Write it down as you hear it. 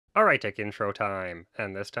Alright, tech intro time,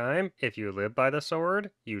 and this time, if you live by the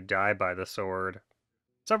sword, you die by the sword.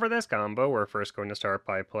 So for this combo, we're first going to start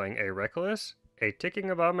by playing a Reckless, a Ticking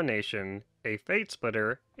Abomination, a Fate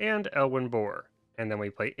Splitter, and Elwynn Boar, and then we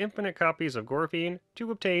play infinite copies of Gorefiend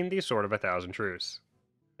to obtain the Sword of 1,000 Truths.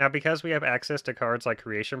 Now because we have access to cards like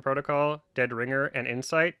Creation Protocol, Dead Ringer, and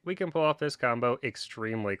Insight, we can pull off this combo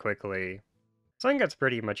extremely quickly. So I think that's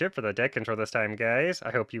pretty much it for the deck control this time, guys. I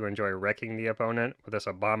hope you enjoy wrecking the opponent with this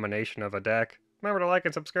abomination of a deck. Remember to like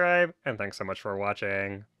and subscribe, and thanks so much for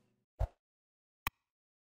watching.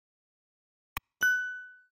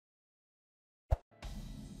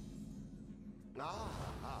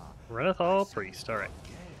 Deathrattle Priest, alright.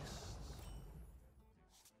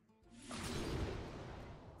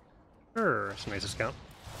 Sure, some nice discount.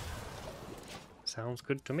 Sounds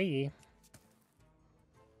good to me.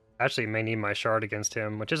 Actually, may need my shard against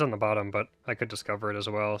him, which is on the bottom, but I could discover it as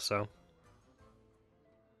well, so.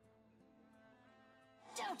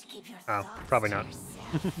 Oh, probably not.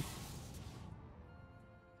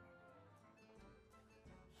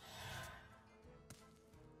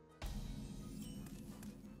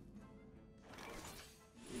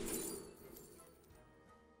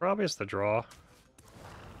 Probably it's the draw.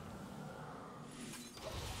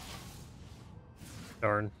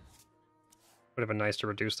 Darn. Would have been nice to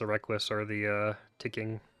reduce the Reckless or the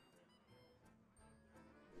ticking.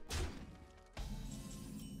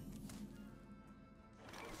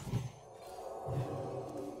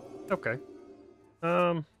 Okay.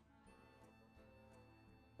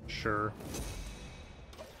 Sure.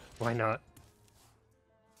 Why not?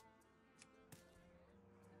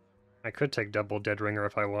 I could take double Dead Ringer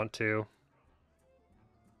if I want to.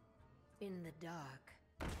 In the dark,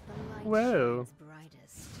 the light Whoa. shines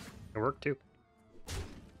brightest. It worked too.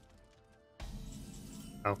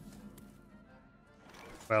 Oh.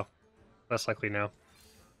 Well, less likely now.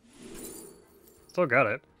 Still got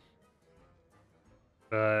it.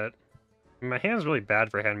 But my hand's really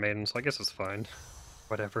bad for Handmaiden, so I guess it's fine.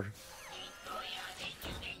 Whatever.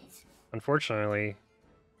 Unfortunately,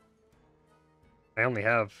 I only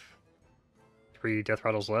have 3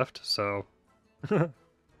 Deathrattles left, so... oh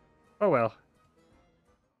well.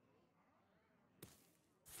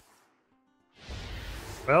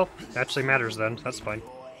 Well, actually matters then, that's fine.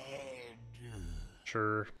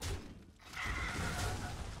 Sure.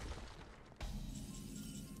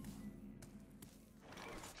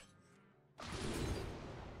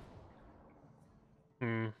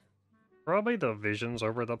 Probably the visions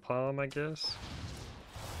over the palm, I guess.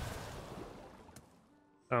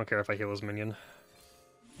 I don't care if I heal his minion.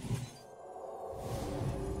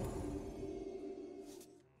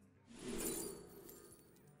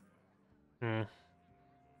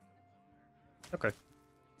 Okay.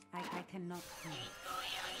 I cannot think.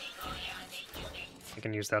 I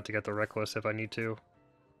can use that to get the Reckless if I need to.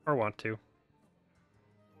 Or want to.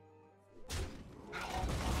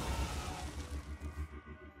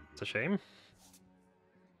 It's a shame.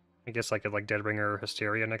 I guess I could like Dead Ringer or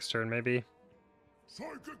Hysteria next turn, maybe.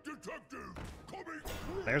 Psychic detective coming.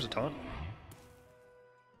 There's a taunt.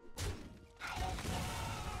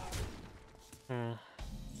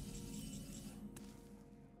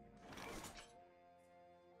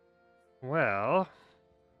 Well...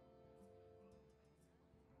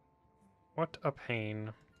 what a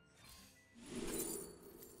pain.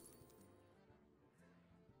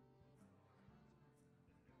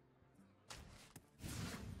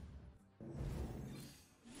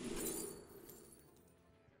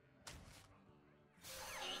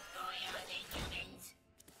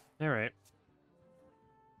 Alright.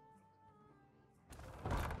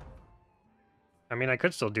 I mean, I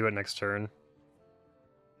could still do it next turn.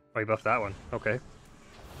 Oh, you buffed that one. Okay.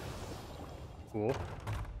 Cool.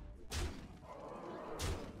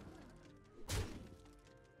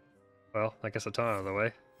 Well, I guess a ton out of the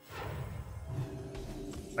way.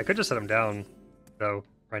 I could just set him down, though,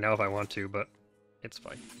 right now if I want to, but it's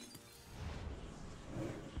fine.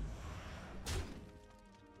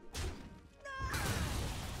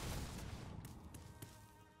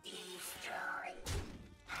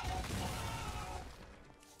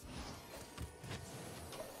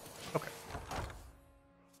 Okay.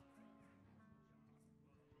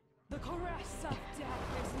 The caress of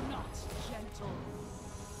death is not gentle.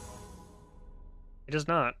 It is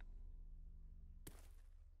not.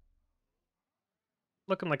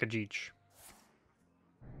 Looking like a Jeech.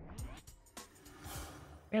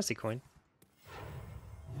 Fancy coin.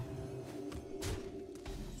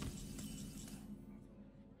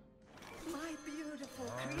 My beautiful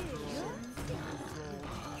creation.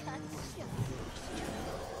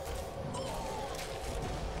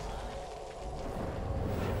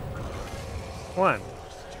 1.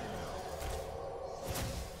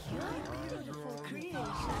 Beautiful creation.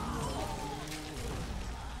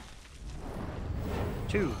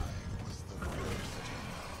 2.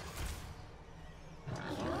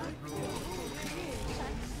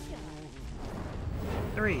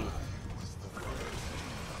 3.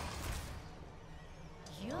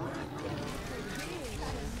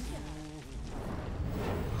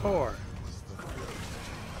 4.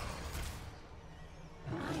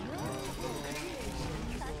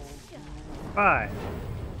 5.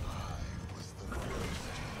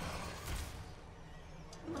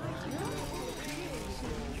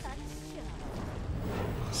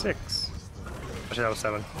 6. Actually, that was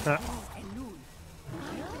 7.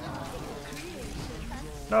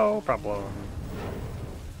 No problem.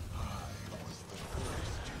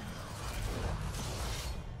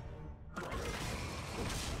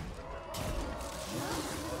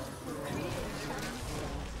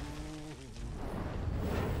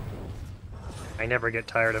 I never get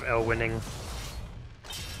tired of L winning.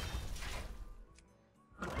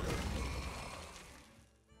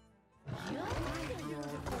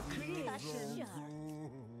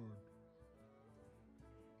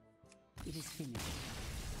 It is finished.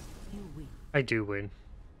 You win. I do win.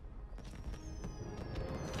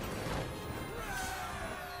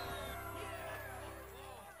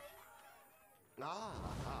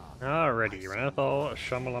 Alrighty, Renathal,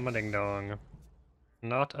 Shamalama Ding Dong.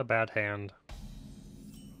 Not a bad hand.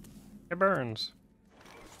 It burns.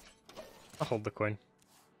 I'll hold the coin.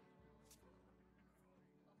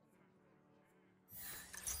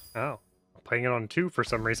 Oh, I'm playing it on 2 for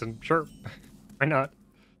some reason. Sure, why not?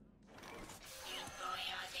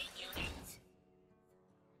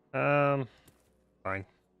 Fine.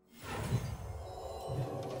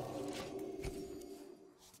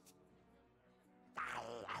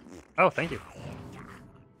 Oh, thank you.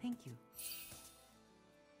 Thank you.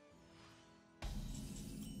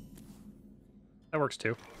 That works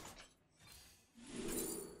too.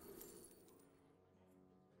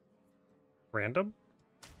 Random?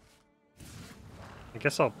 I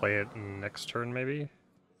guess I'll play it next turn, maybe?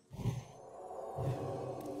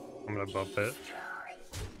 I'm gonna bump it.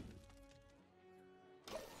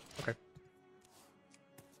 Okay.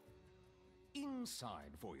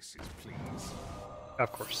 Inside voices, please.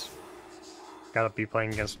 Of course. Gotta be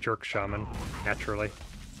playing against Jerk Shaman, naturally.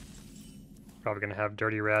 Probably gonna have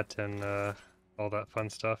Dirty Rat and all that fun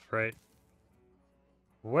stuff, right?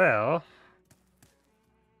 Well...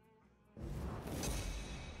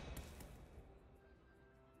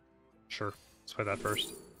 Sure, let's play that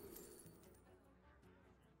first.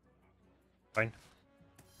 Fine.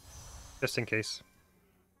 Just in case.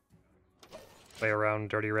 Play around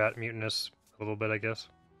Dirty Rat, Mutinous a little bit, I guess.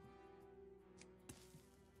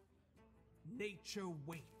 Nature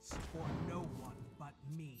waits for no one but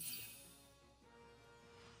me.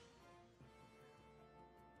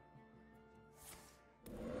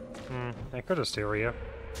 I could Hysteria.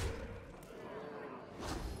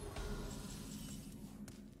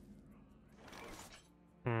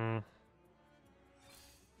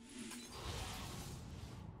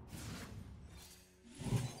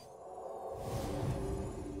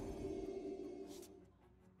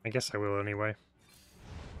 I guess I will anyway.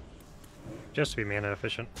 Just to be mana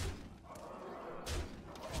efficient.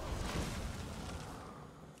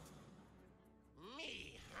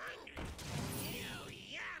 Me hungry. You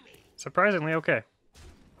yummy. Surprisingly okay.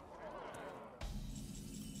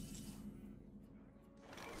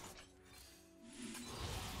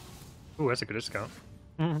 Ooh, that's a good discount.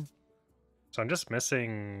 So I'm just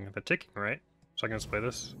missing the ticking, right? So I can just play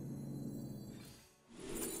this.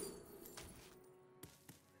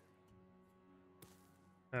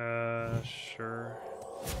 Sure.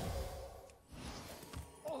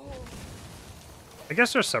 I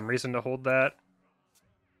guess there's some reason to hold that.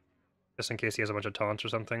 Just in case he has a bunch of taunts or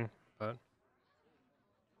something, but...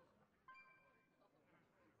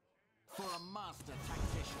 For a master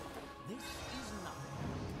tactician, this is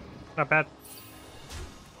nothing. Not bad.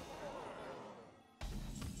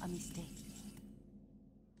 A mistake.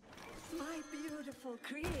 My beautiful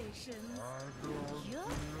creations. Your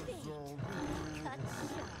fate cut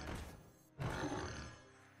short.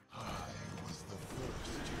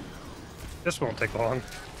 This won't take long.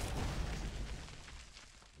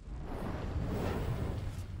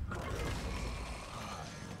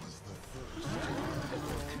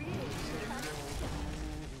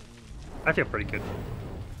 I feel pretty good.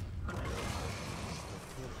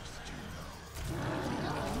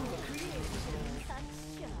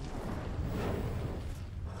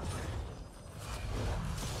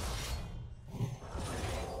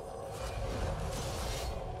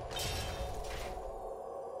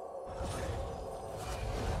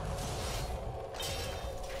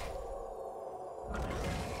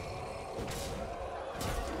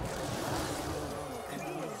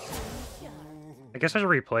 guess I should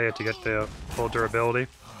replay it to get the full durability.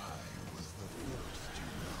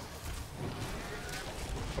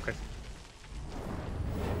 Okay.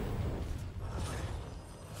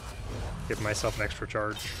 Give myself an extra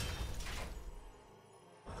charge.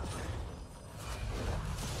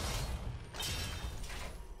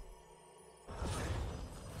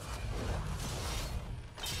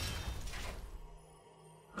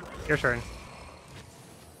 Your turn.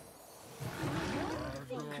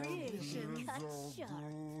 Creation cut short.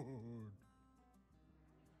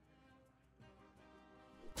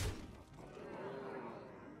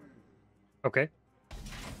 Okay.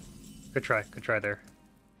 Good try there.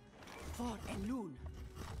 For Elwynn.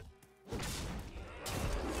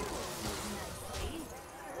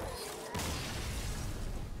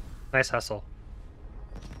 Nice hustle.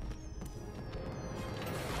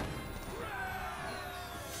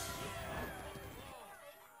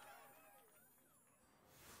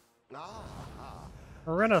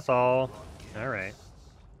 Renethal. Alright.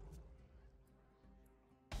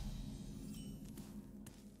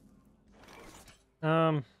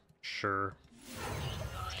 Sure.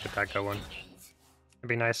 Get that going. It'd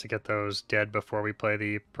be nice to get those dead before we play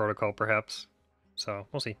the protocol, perhaps. So,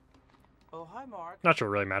 we'll see. Oh, hi, Mark. Not sure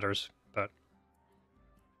it really matters, but...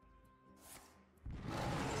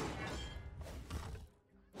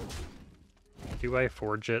 Do I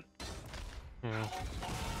forge it?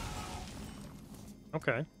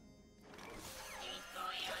 Okay.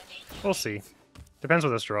 We'll see. Depends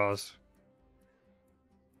what this draws.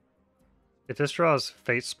 If this draws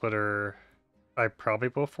Fate Splitter, I probably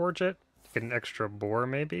will forge it. Get an extra boar,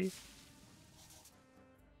 maybe?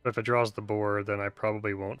 But if it draws the boar, then I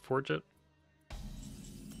probably won't forge it.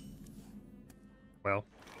 Well,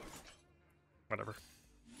 whatever.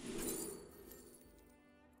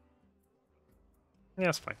 Yeah,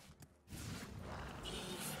 it's fine.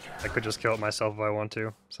 I could just kill it myself if I want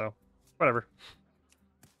to, so whatever.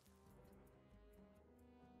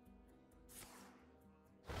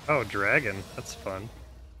 Oh, dragon. That's fun.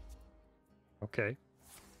 Okay.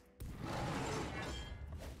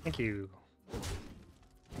 Thank you.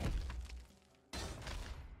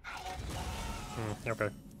 Okay.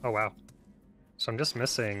 Oh, wow. So I'm just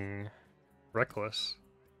missing Reckless.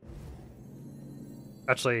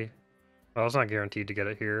 Actually, well, it's not guaranteed to get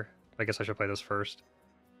it here. I guess I should play this first.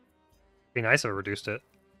 Be nice if it reduced it.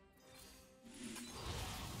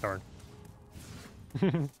 Darn.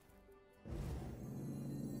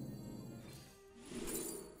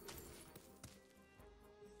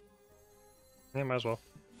 Yeah, might as well.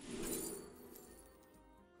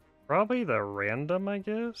 Probably the random, I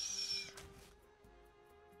guess?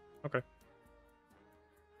 Okay.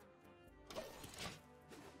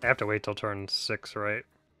 I have to wait till turn 6, right?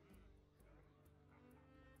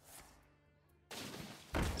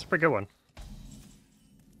 It's a pretty good one.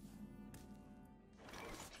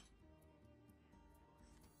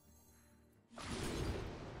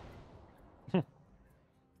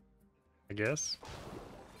 I guess.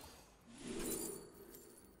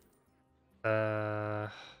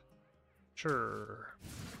 Sure.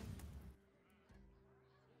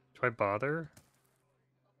 Do I bother?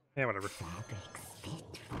 Yeah, whatever. Fabrics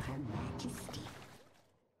fit for Her Majesty.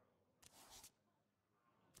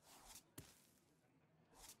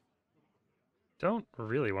 Don't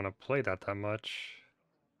really want to play that much.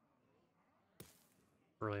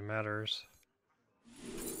 Really matters.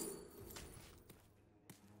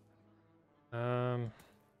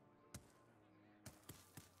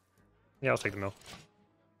 Yeah, I'll take the mill.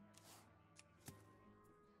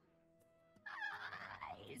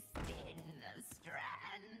 I spin the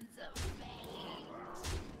strands of fate.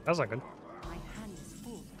 That was not good. My hand is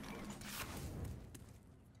full.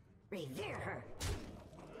 Revere her.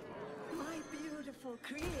 My beautiful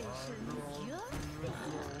creation. Your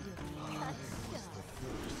cut short.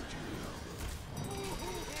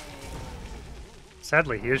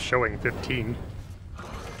 Sadly, he is showing 15.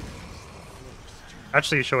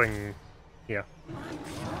 Actually, he's showing... yeah.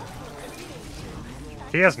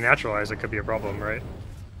 If he has Naturalize, it could be a problem, right?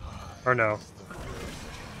 Or no.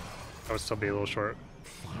 That would still be a little short.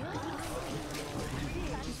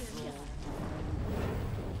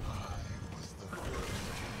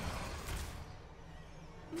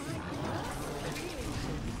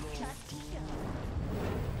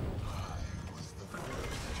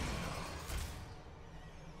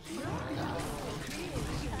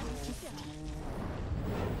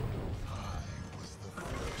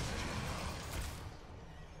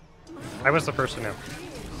 I was the first to know.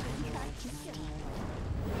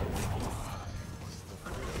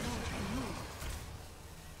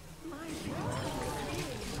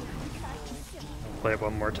 Play it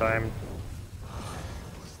one more time.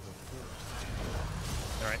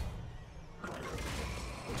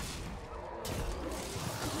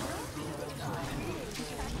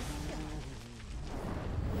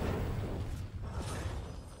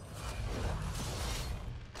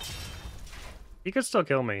 He could still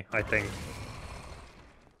kill me, I think.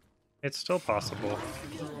 It's still possible.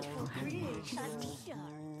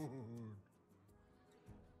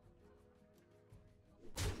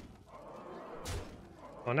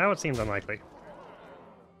 Well, now it seems unlikely.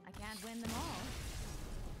 I can't win them all.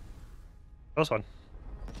 Close one.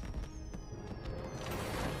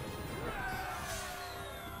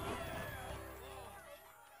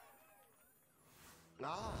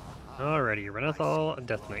 Alrighty, Renethal,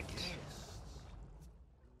 Death Knight.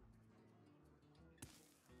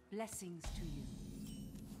 Blessings to you.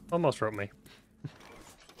 Almost wrote me.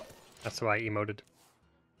 That's why I emoted.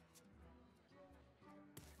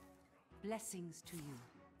 Blessings to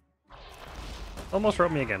you. Almost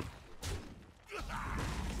wrote me again.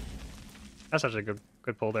 That's such a good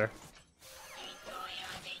pull there.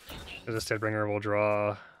 Because the Steadbringer will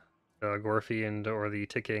draw the Gorefiend or the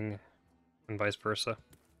Ticking, and vice versa.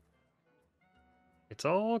 It's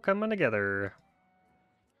all coming together.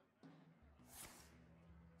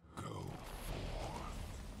 Go forth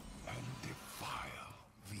and defile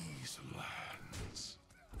these lands.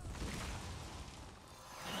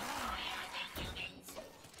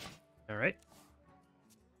 Alright.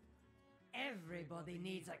 Everybody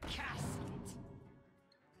needs a casket.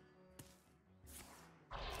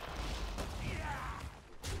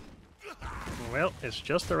 Well, it's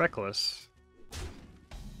just the Reckless.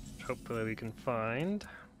 Hopefully we can find.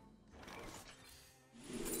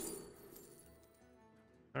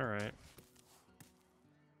 Alright.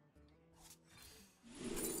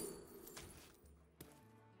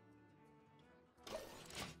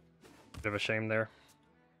 Bit of a shame there.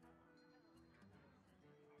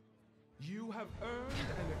 You have earned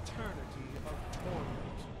an eternity of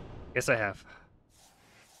torment. Yes, I have.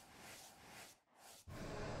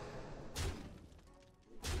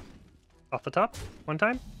 Off the top? One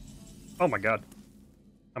time? Oh my god.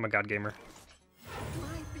 I'm a god gamer. My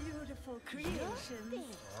beautiful creations.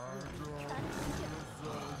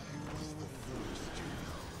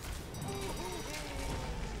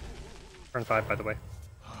 Turn 5, by the way.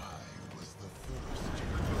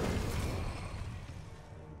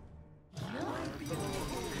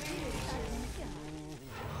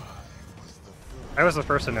 I was the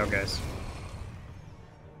first to know, guys.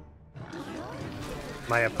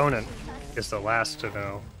 My opponent is the last to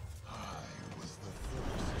know.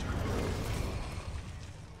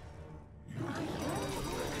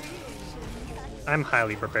 I'm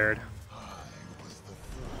highly prepared.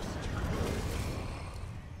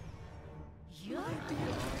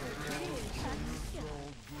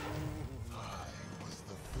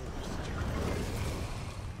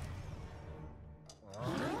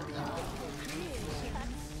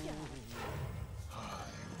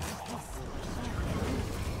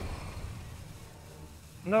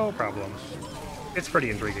 No problem. It's pretty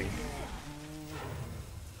intriguing.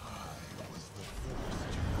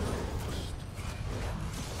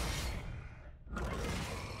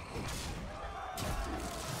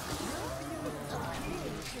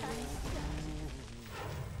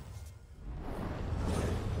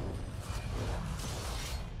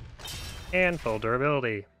 And full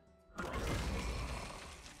durability.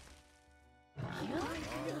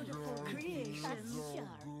 Beautiful creations.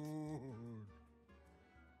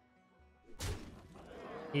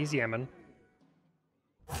 He's yamming.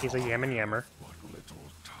 He's a yammin' yammer. What little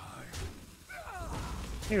time.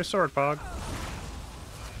 New sword fog.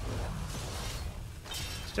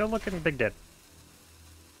 Still looking big dead.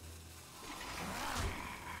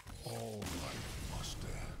 All life must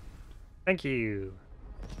end. Thank you.